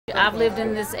I've lived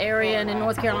in this area and in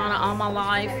North Carolina all my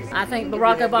life. I think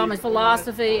Barack Obama's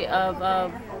philosophy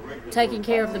of taking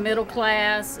care of the middle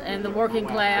class and the working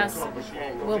class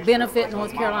will benefit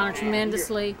North Carolina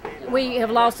tremendously. We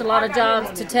have lost a lot of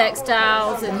jobs to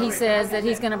textiles, and he says that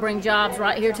he's going to bring jobs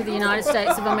right here to the United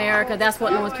States of America. That's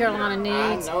what North Carolina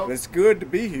needs. It's good to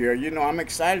be here. You know, I'm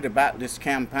excited about this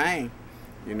campaign,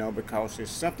 you know, because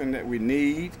it's something that we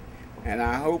need, and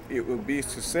I hope it will be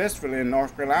successful in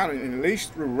North Carolina, at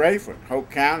least through Raeford,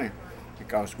 Hope County,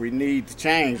 because we need the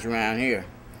change around here.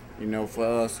 You know, for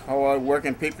us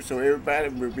hard-working people, so everybody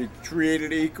will be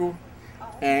treated equal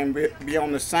and be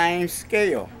on the same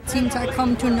scale. Since I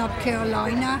come to North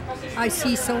Carolina, I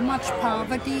see so much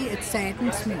poverty, it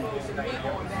saddens me.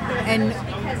 And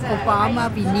Obama,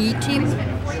 we need him,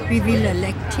 we will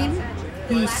elect him.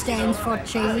 He stands for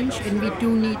change, and we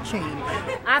do need change.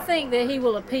 I think that he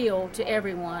will appeal to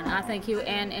everyone. I think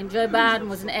and Joe Biden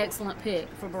was an excellent pick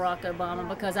for Barack Obama,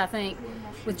 because I think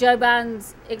with Joe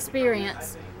Biden's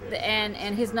experience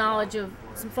and his knowledge of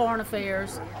some foreign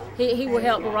affairs, he will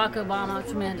help Barack Obama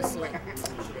tremendously.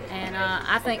 And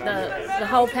I think the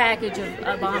whole package of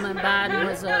Obama and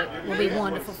Biden will be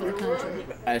wonderful for the country.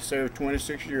 I served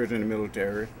 26 years in the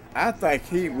military. I think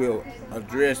he will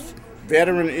address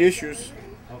veteran issues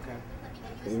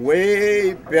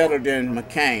way better than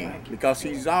McCain, because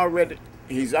he's already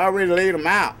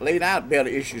laid out better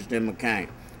issues than McCain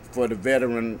for the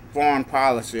veteran foreign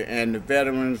policy and the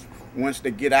veterans once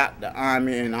they get out the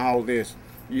Army and all this.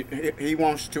 He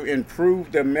wants to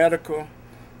improve the medical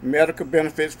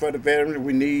benefits for the veterans.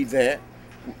 We need that.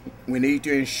 We need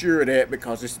to ensure that,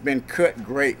 because it's been cut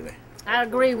greatly. I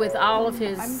agree with all of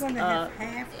his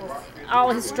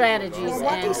strategies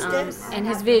and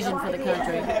his vision for the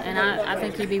country, and I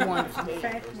think he'd be wonderful.